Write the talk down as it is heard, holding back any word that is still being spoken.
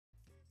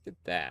Look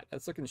at that.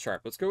 That's looking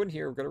sharp. Let's go in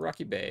here. We'll go to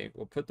Rocky Bay.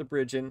 We'll put the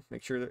bridge in,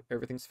 make sure that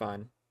everything's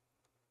fine.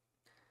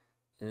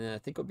 And then I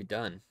think we'll be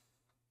done.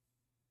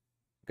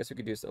 I guess we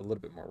could do a little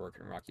bit more work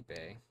in Rocky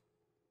Bay.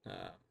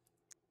 I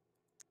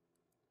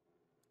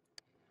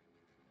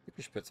think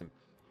we should put some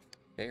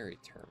ferry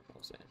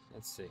terminals in.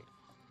 Let's see.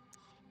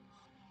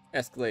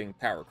 Escalating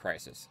power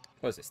crisis.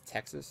 What is this,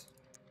 Texas?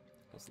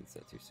 Let's not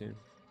that too soon.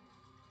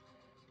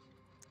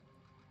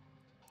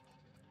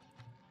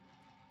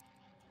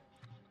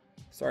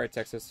 Sorry,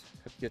 Texas.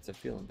 Hope you get to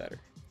feeling better.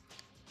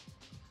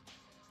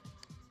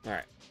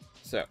 Alright.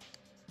 So.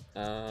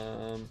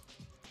 We'll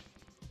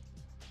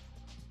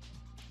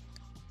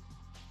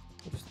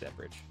just do that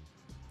bridge.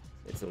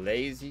 It's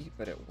lazy,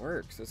 but it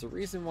works. There's a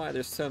reason why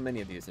there's so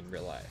many of these in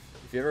real life.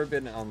 If you've ever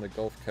been on the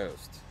Gulf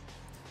Coast,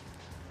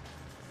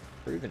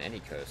 or even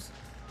any coast,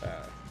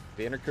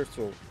 the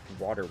intercoastal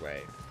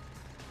waterway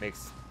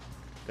makes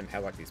them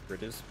have like these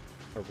bridges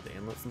over the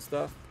inlets and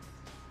stuff.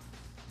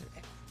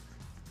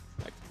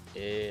 Like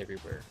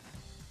everywhere.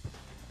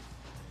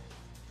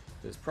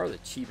 It's probably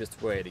the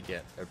cheapest way to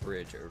get a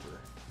bridge over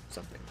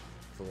something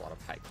with a lot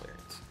of height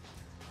clearance.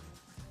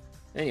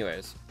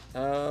 Anyways,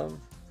 I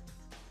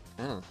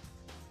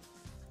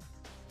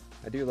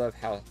do love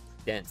how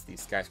dense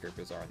these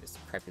skyscrapers are on these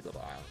crappy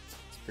little islands.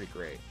 It's pretty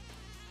great.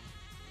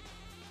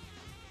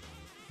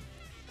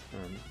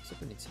 So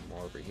we need some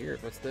more over here.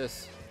 What's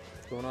this?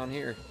 What's going on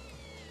here?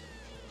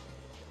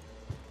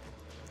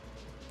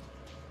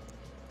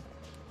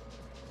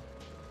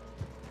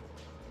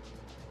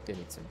 They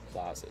need some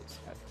plazas,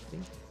 I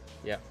think.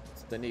 Yeah,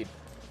 that's what they need.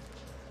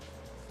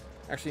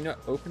 Actually, no,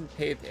 open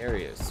paved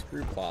areas.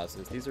 Screw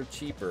plazas. These are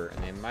cheaper,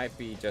 and they might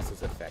be just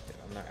as effective.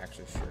 I'm not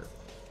actually sure.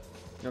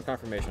 No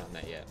confirmation on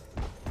that yet.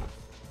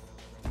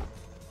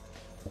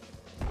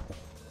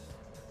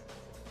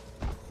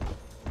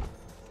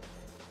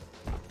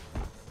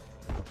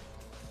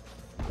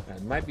 I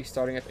might be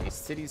starting up a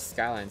Cities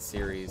Skyline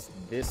series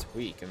this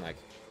week, and like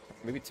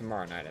maybe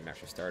tomorrow night I'm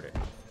actually starting.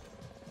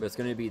 But it's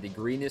going to be the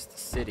greenest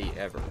city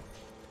ever.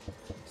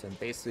 So I'm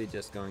basically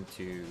just going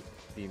to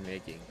be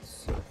making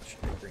such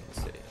a green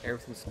city.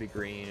 Everything's going to be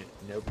green,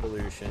 no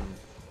pollution.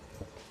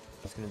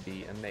 It's going to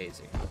be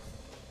amazing.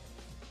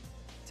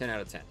 10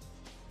 out of 10.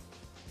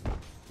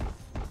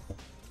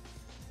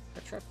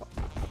 I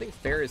think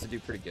ferries would do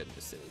pretty good in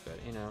the city, but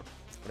you know,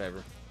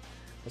 whatever.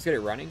 Let's get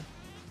it running.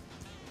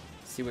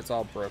 See what's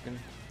all broken.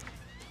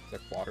 The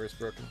water is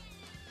broken.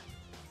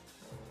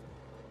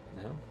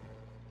 No?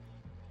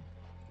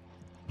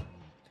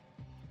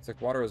 It's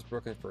like water was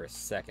broken for a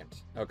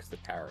second. Oh, because the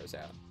power is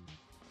out.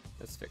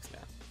 That's fixed now.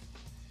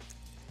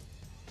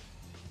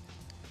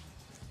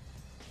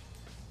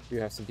 We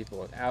have some people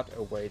without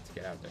a way to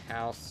get out of their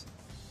house.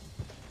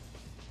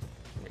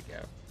 There we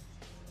go.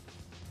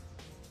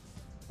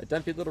 A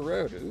dumpy little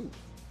road. Ooh.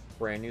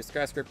 Brand new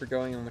skyscraper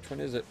going on. Which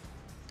one is it?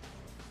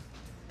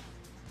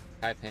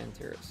 Taipan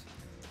Terrace.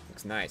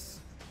 Looks nice.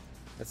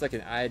 That's like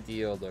an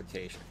ideal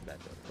location for that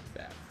building. Look at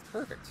that.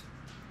 Perfect.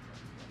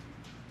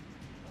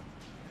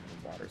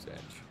 The water's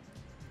edge.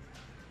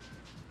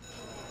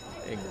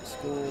 Ingrid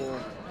School.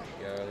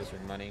 There you go. There's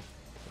your money.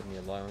 Leave me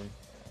alone.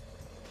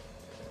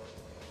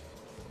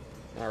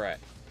 Alright.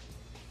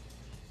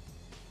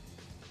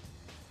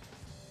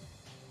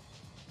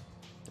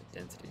 The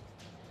density.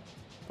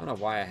 I don't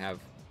know why I have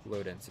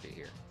low density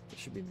here. It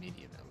should be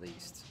medium at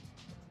least.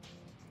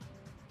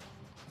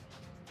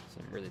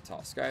 Some really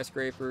tall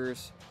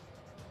skyscrapers.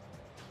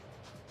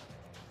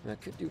 And I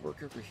could do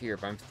work over here,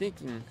 but I'm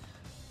thinking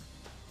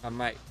I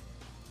might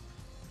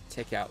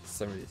take out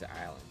some of these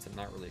islands. I'm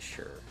not really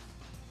sure.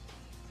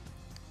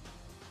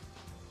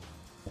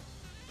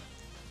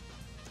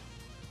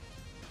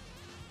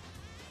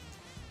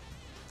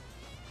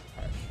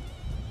 Hush.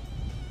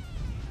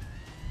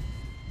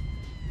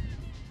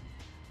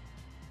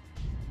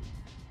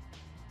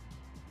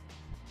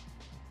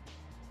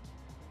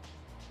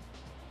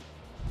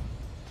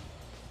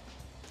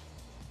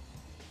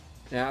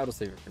 Yeah, I'll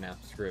just leave it for now.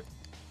 Screw it.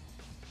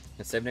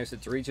 Let's save next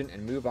its region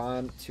and move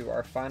on to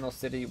our final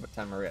city. What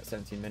time are we at?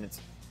 17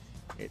 minutes.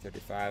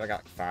 8:35. I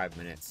got 5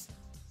 minutes.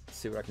 Let's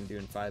see what I can do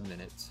in 5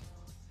 minutes.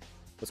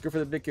 Let's go for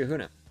the Big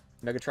Kahuna.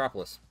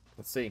 Megatropolis.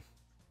 Let's see.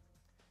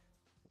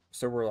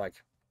 So we're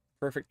like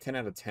perfect 10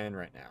 out of 10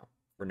 right now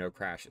for no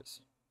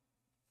crashes.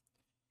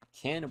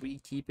 Can we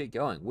keep it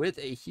going with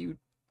a huge,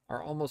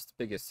 our almost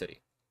biggest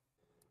city?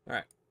 All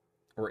right.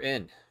 We're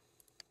in.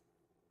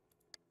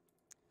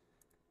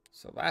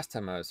 So last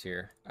time I was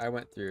here, I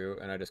went through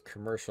and I just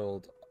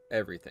commercialed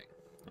everything.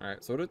 All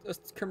right, so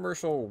let's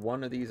commercial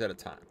one of these at a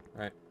time,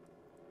 right?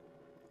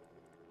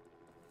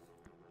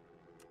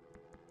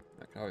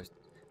 I can always...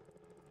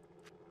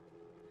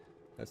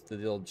 That's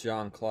the old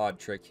Jean-Claude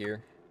trick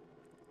here.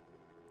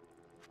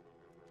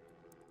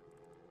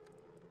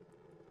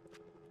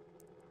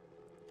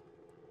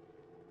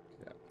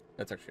 Yeah,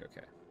 that's actually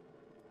okay.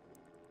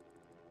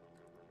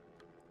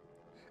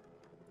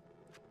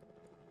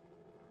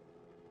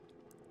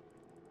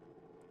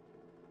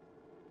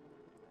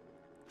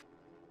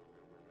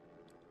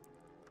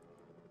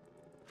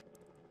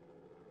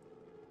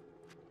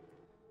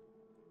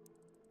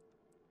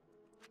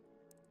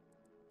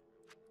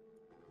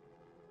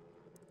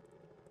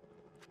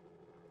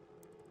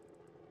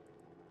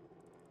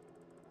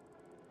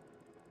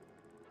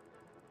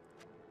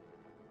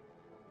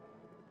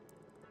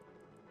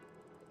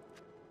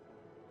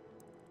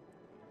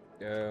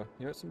 go.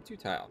 You know what? Some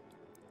 2-tile.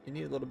 You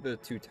need a little bit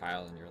of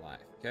 2-tile in your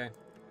life, okay?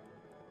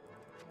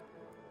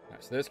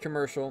 Alright, so there's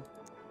commercial.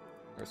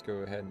 Let's go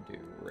ahead and do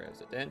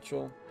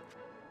residential.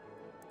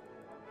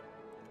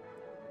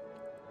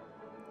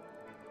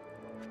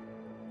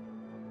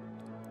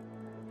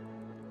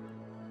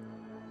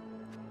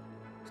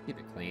 Just keep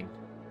it clean.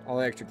 All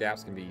the extra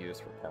gaps can be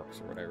used for parks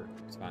or whatever.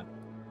 It's fine.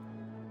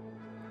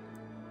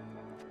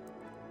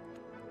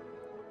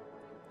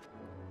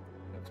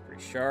 Looks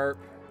pretty sharp.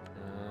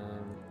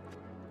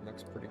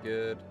 Looks pretty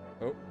good.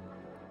 Oh.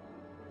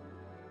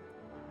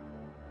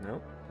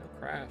 Nope, no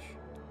crash.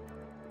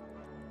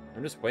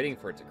 I'm just waiting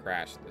for it to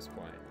crash at this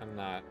point.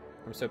 I'm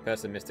so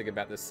pessimistic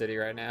about this city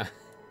right now.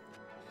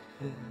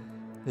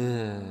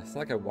 It's not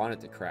like I want it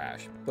to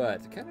crash,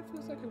 but it kind of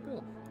feels like it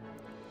will.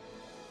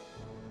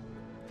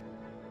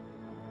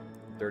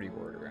 Dirty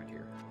word around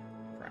here.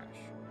 Crash.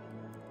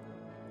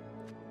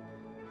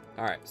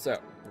 Alright, so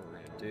what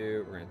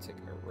we're gonna take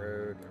a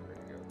road, and we're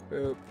gonna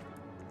go boop.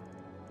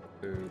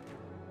 Boop.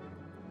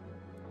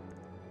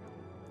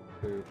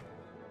 Boop.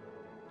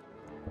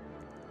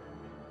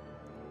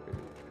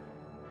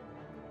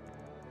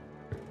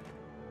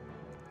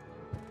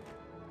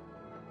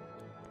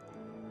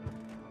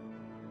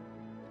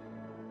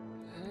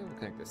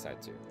 Connect this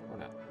side too. Why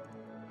not?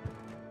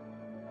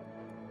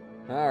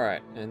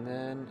 Alright, and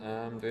then,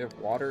 do we have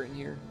water in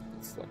here?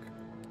 Let's look.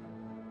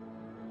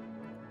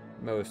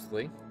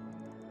 Mostly.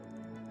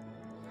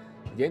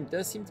 The game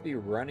does seem to be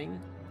running,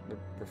 but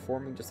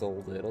performing just a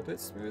little bit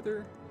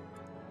smoother.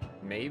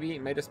 Maybe.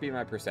 It may just be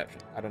my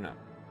perception. I don't know.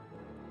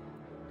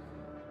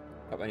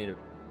 Oh, I need to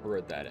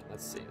word that in.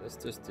 Let's see. Let's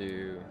just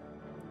do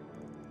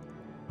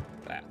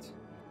that.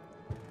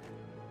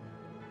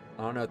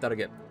 I don't know if that'll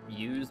get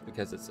used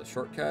because it's a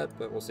shortcut,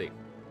 but we'll see.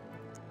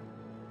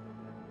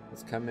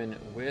 Let's come in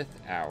with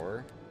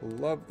our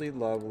lovely,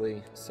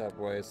 lovely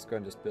subways. Let's go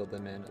and just build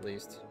them in at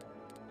least.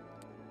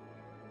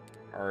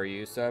 Are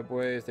you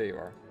subways? There you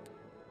are.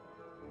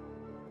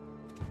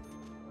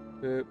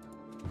 Boop,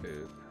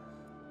 boop,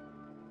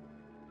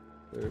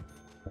 boop,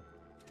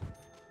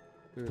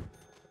 boop.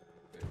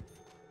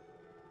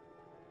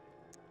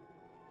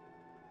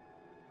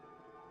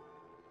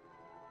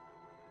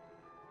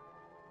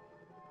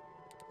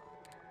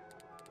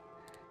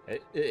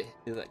 It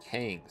like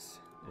hangs,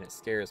 and it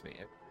scares me.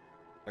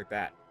 Like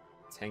that.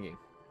 It's hanging.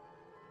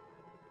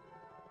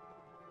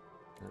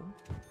 No?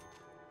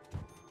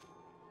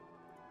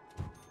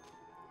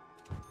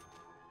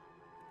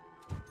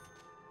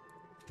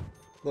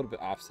 A little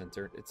bit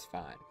off-centered. It's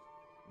fine.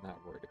 I'm not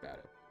worried about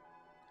it.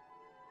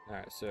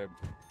 Alright, so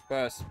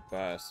bus,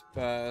 bus,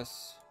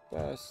 bus,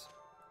 bus,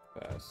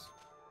 bus,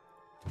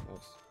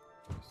 bus,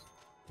 bus,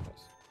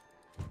 bus,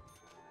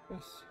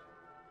 bus.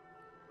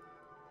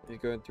 You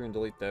go through and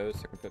delete those,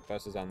 so I can put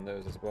buses on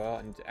those as well.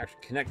 I need to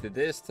actually connect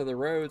this to the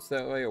road so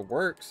that way it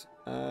works.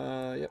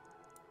 Yep.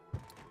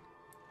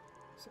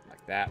 Something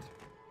like that.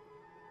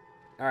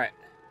 Alright.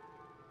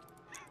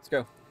 Let's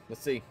go.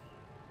 Let's see.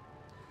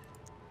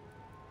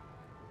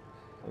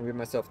 I'm gonna give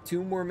myself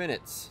 2 more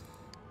minutes.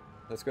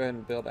 Let's go ahead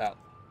and build out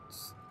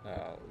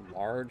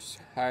large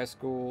high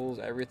schools,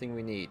 everything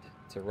we need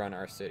to run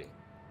our city.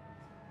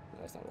 No,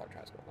 that's not a large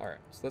high school. Alright,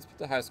 so let's put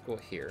the high school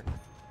here.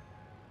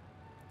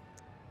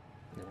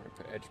 And we're going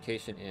to put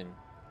education in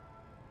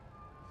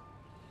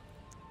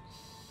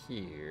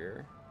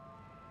here.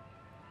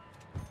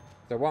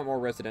 So I want more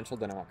residential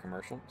than I want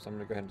commercial. So I'm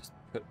going to go ahead and just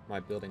put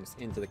my buildings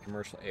into the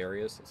commercial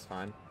areas. That's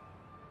fine.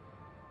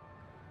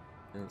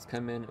 And let's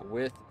come in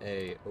with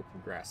a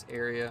open grass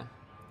area.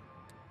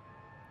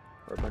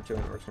 Or a bunch of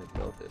them. We're just going to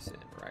build this in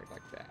right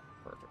like that.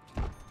 Perfect.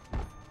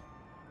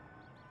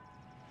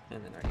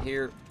 And then right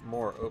here,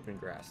 more open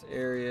grass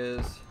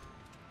areas.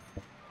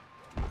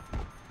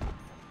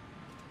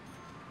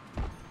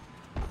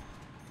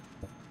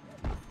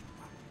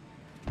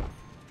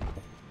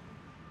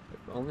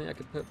 Only I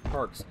could put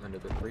parks under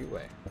the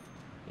freeway,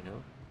 you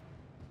know?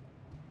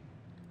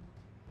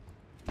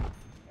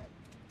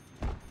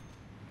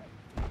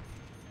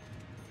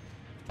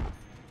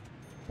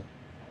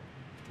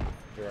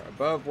 We're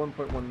above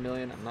 1.1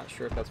 million. I'm not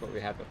sure if that's what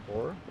we had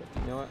before, but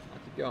you know what? I'll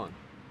keep going.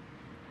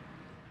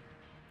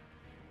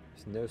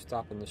 There's no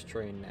stopping this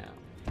train now.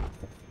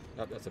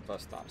 Oh, that's a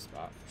bus stop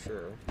spot,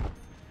 sure.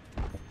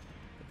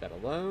 Put that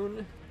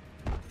alone.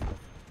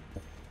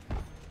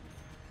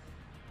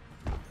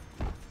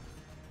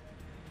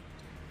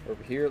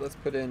 Over here, let's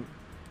put in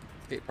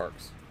skate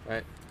parks,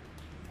 right?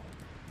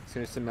 It's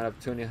gonna send out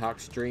Tony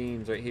Hawk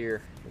streams right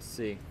here. Let's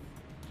see.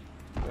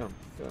 Boom,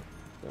 boom,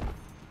 boom.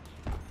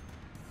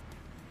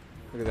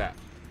 Look at that.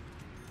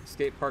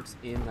 Skate parks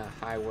in the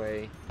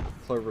highway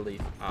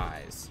cloverleaf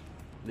eyes.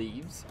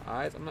 Leaves?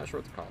 Eyes? I'm not sure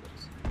what to call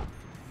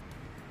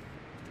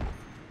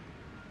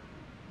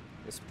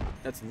those.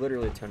 That's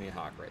literally Tony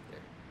Hawk right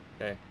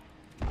there.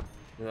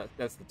 Okay?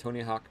 That's the Tony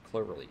Hawk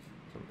cloverleaf.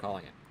 That's what I'm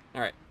calling it.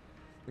 Alright.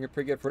 I think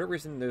pretty good. For whatever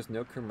reason, there's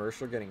no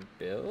commercial getting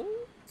built.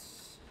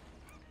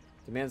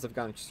 Demands have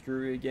gone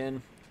screwy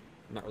again.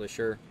 I'm not really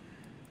sure.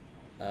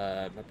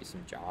 Might be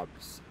some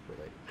jobs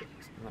related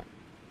things. I'm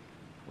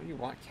What do you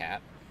want,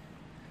 cat?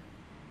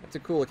 That's a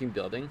cool looking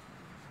building.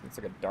 It's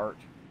like a dart.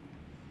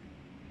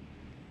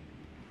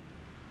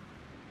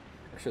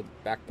 Actually,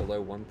 back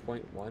below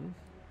 1.1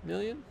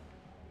 million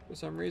for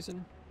some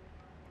reason.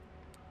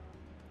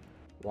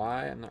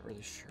 Why? I'm not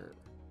really sure.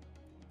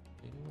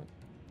 You know what?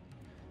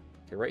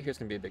 Okay, right here's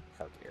gonna be a big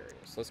park area.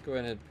 So let's go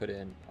ahead and put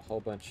in a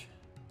whole bunch.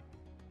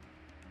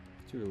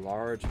 2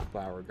 large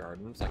flower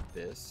gardens like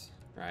this,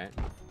 right?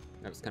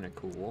 That was kind of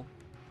cool.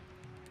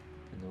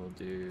 And then we'll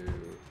do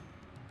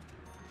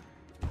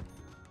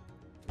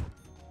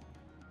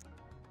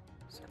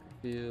soccer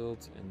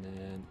fields, and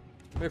then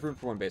we have room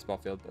for 1 baseball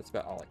field. That's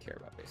about all I care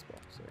about baseball,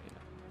 so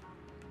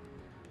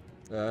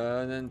you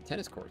know. And then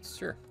tennis courts,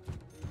 sure.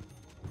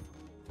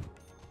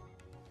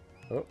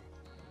 Oh,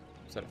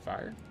 is that a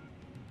fire?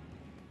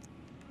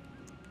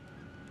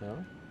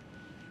 No.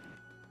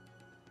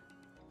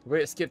 The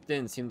way it skipped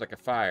in seemed like a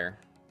fire,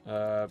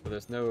 but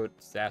there's no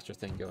disaster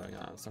thing going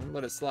on, so I'm gonna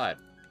let it slide.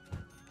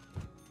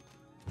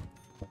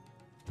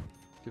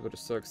 People are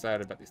just so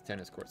excited about these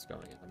tennis courts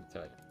going in, let me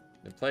tell you.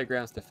 And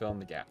playgrounds to fill in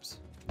the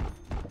gaps.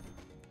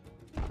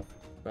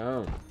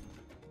 Boom.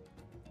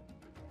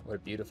 What a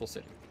beautiful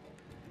city.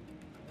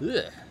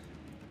 Ugh.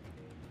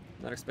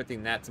 Not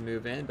expecting that to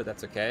move in, but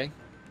that's okay.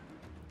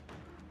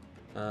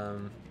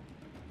 Did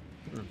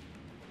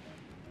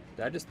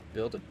I just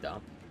build a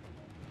dump?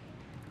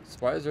 So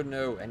why is there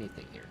no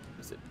anything here?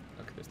 Is it...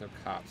 Okay, there's no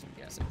cops, I'm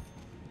guessing.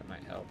 That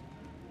might help.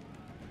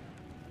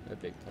 A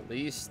big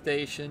police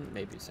station.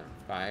 Maybe some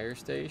fire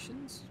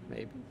stations.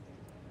 Maybe.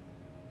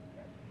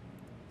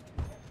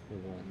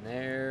 There's one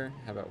there.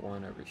 How about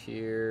one over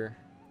here?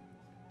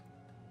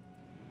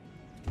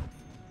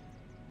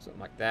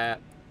 Something like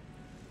that.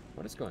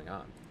 What is going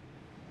on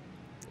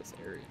in this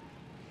area?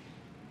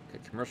 Okay,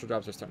 commercial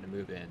jobs are starting to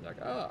move in.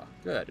 Like, oh,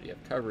 good. You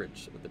have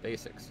coverage of the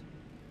basics.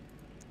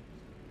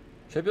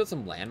 Should I build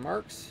some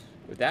landmarks?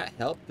 Would that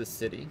help the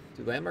city?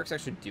 Do landmarks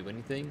actually do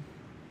anything?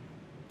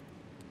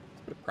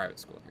 Let's put a private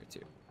school in here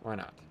too. Why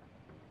not?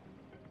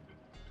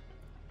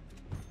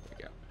 There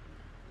we go.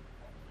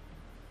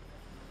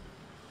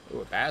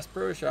 Oh, a Bass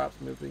Pro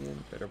Shop's moving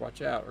in. Better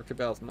watch out. Or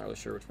Cabela's. I'm not really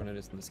sure which one it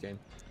is in this game.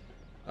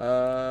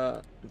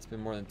 It's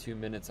been more than 2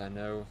 minutes, I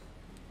know.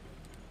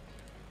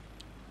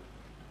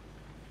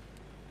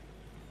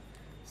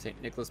 St.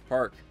 Nicholas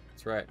Park.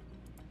 That's right.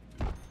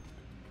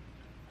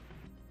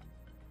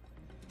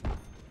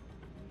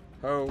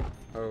 Ho,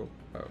 ho,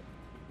 ho.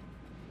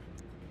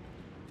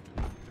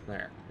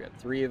 There. We got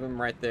 3 of them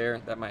right there.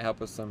 That might help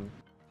with some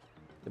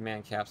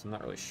demand caps. I'm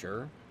not really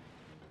sure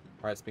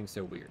why it's being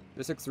so weird.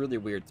 This looks really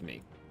weird to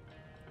me.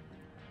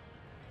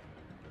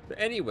 But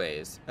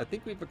anyways, I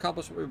think we've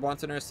accomplished what we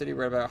want in our city.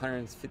 We're at about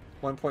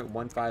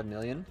 1.15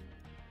 million.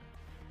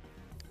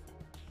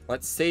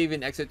 Let's save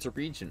and exit to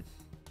region.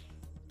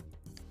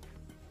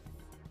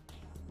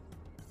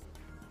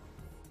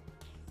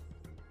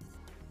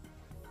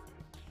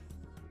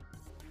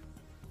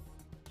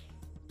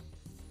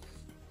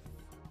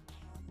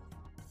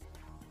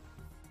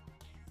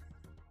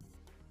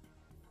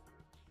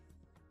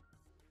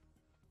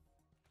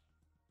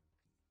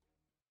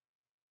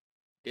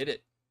 Did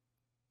it.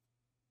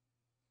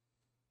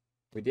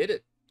 We did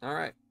it. All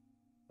right.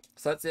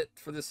 So that's it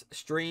for this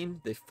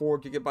stream. The 4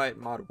 GB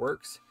mod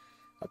works.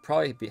 I'll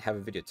probably have a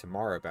video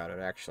tomorrow about it,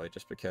 actually,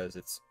 just because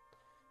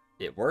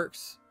it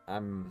works.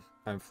 I'm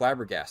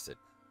flabbergasted.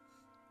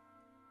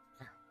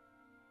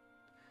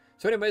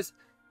 So anyways,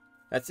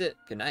 that's it.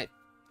 Good night.